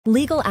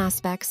Legal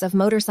aspects of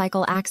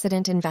motorcycle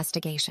accident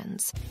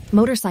investigations.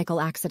 Motorcycle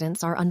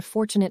accidents are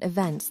unfortunate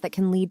events that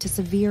can lead to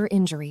severe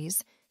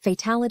injuries,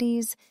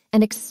 fatalities,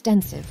 and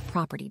extensive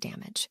property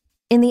damage.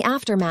 In the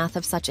aftermath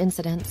of such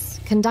incidents,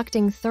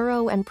 conducting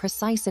thorough and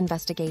precise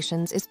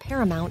investigations is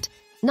paramount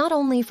not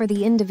only for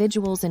the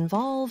individuals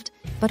involved,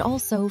 but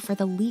also for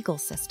the legal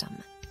system.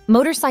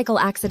 Motorcycle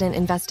accident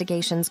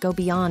investigations go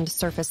beyond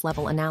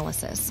surface-level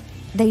analysis.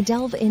 They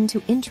delve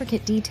into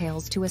intricate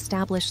details to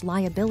establish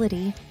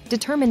liability,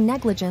 determine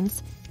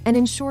negligence, and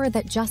ensure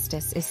that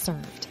justice is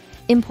served.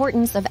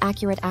 Importance of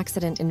accurate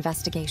accident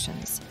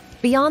investigations.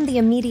 Beyond the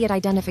immediate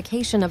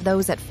identification of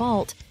those at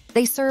fault,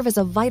 they serve as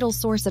a vital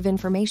source of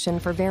information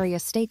for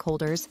various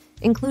stakeholders,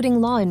 including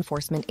law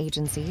enforcement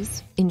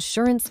agencies,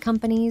 insurance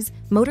companies,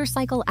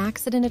 motorcycle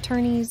accident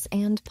attorneys,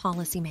 and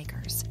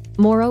policymakers.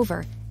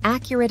 Moreover,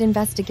 accurate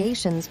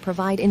investigations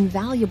provide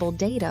invaluable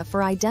data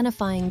for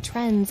identifying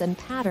trends and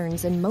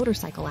patterns in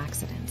motorcycle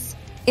accidents.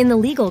 In the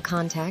legal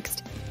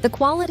context, the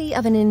quality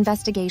of an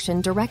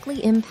investigation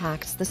directly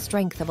impacts the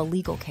strength of a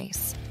legal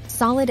case.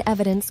 Solid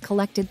evidence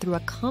collected through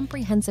a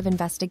comprehensive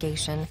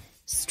investigation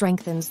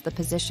strengthens the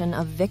position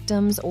of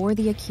victims or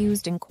the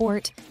accused in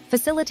court,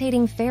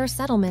 facilitating fair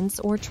settlements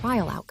or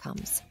trial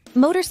outcomes.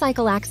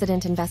 Motorcycle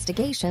accident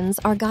investigations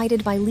are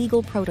guided by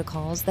legal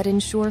protocols that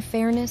ensure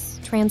fairness,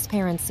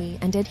 transparency,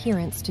 and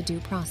adherence to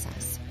due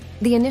process.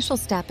 The initial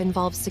step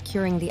involves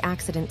securing the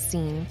accident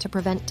scene to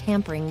prevent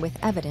tampering with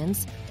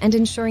evidence and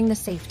ensuring the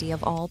safety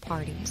of all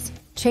parties.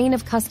 Chain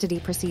of custody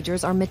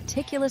procedures are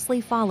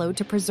meticulously followed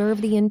to preserve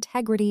the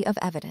integrity of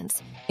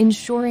evidence,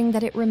 ensuring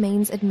that it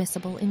remains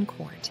admissible in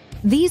court.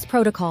 These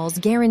protocols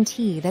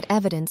guarantee that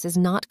evidence is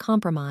not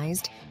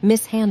compromised,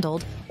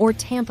 mishandled, or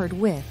tampered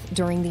with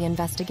during the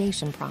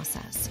investigation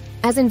process.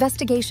 As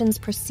investigations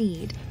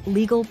proceed,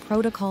 legal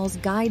protocols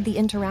guide the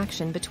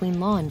interaction between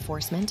law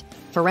enforcement,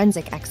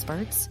 forensic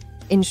experts,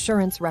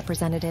 insurance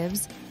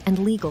representatives, and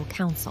legal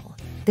counsel.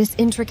 This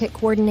intricate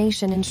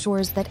coordination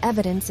ensures that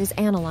evidence is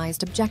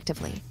analyzed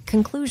objectively.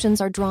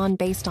 Conclusions are drawn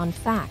based on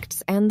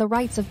facts, and the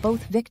rights of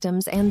both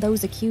victims and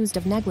those accused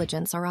of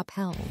negligence are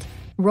upheld.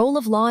 Role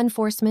of law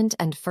enforcement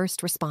and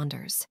first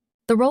responders.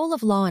 The role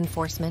of law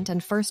enforcement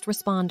and first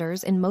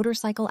responders in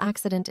motorcycle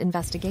accident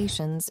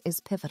investigations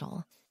is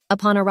pivotal.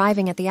 Upon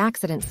arriving at the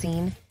accident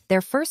scene,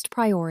 their first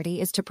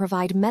priority is to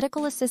provide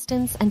medical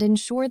assistance and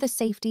ensure the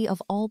safety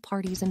of all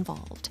parties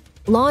involved.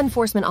 Law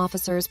enforcement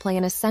officers play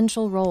an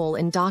essential role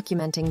in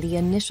documenting the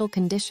initial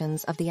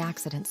conditions of the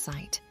accident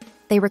site.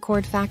 They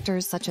record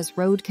factors such as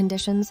road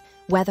conditions,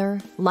 weather,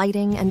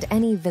 lighting, and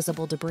any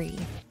visible debris.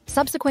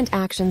 Subsequent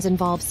actions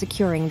involve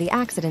securing the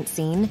accident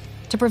scene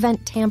to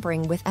prevent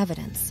tampering with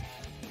evidence.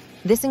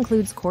 This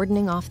includes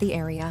cordoning off the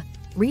area,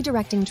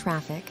 redirecting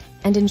traffic,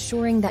 and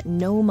ensuring that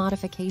no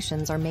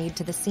modifications are made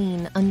to the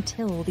scene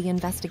until the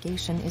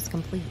investigation is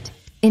complete.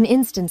 In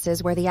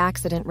instances where the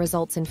accident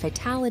results in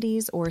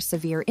fatalities or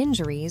severe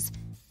injuries,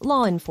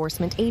 law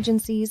enforcement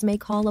agencies may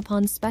call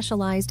upon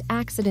specialized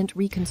accident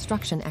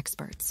reconstruction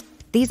experts.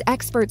 These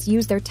experts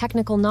use their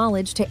technical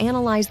knowledge to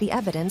analyze the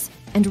evidence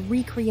and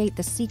recreate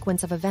the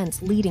sequence of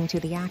events leading to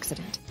the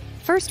accident.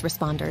 First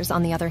responders,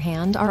 on the other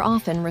hand, are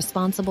often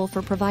responsible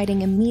for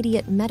providing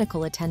immediate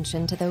medical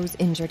attention to those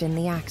injured in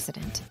the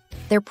accident.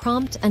 Their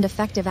prompt and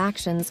effective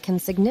actions can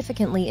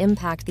significantly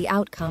impact the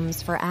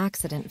outcomes for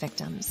accident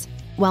victims.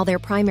 While their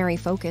primary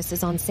focus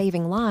is on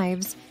saving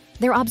lives,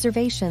 their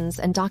observations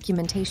and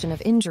documentation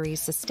of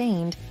injuries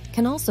sustained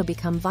can also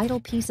become vital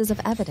pieces of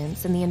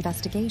evidence in the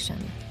investigation.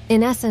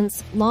 In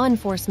essence, law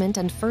enforcement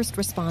and first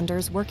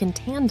responders work in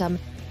tandem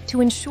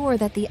to ensure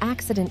that the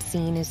accident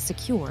scene is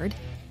secured,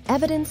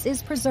 evidence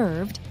is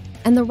preserved,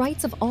 and the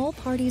rights of all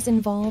parties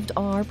involved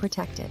are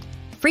protected.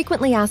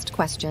 Frequently asked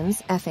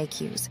questions,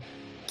 FAQs.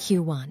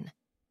 Q1.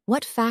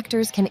 What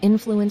factors can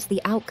influence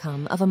the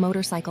outcome of a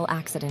motorcycle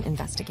accident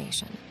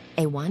investigation?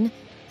 A1.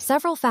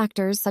 Several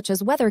factors such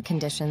as weather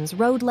conditions,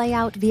 road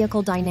layout,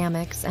 vehicle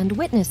dynamics, and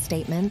witness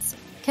statements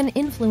can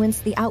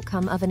influence the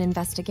outcome of an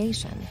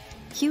investigation.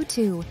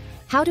 Q2.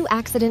 How do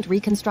accident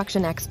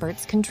reconstruction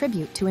experts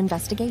contribute to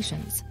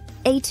investigations?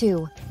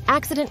 A2.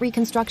 Accident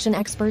reconstruction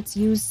experts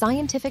use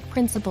scientific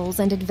principles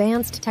and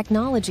advanced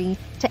technology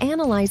to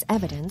analyze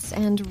evidence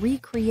and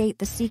recreate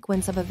the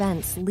sequence of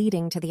events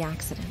leading to the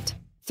accident.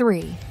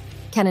 3.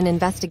 Can an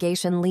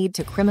investigation lead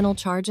to criminal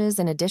charges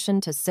in addition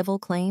to civil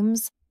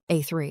claims?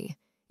 A3.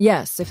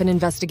 Yes, if an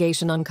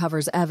investigation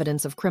uncovers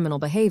evidence of criminal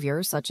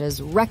behavior, such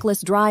as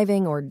reckless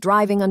driving or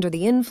driving under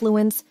the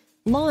influence,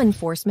 law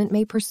enforcement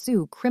may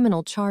pursue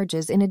criminal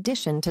charges in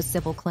addition to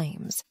civil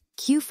claims.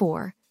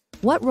 Q4.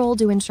 What role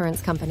do insurance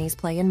companies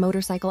play in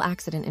motorcycle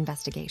accident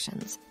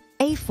investigations?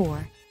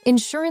 A4.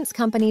 Insurance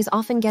companies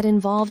often get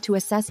involved to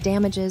assess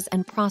damages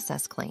and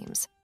process claims.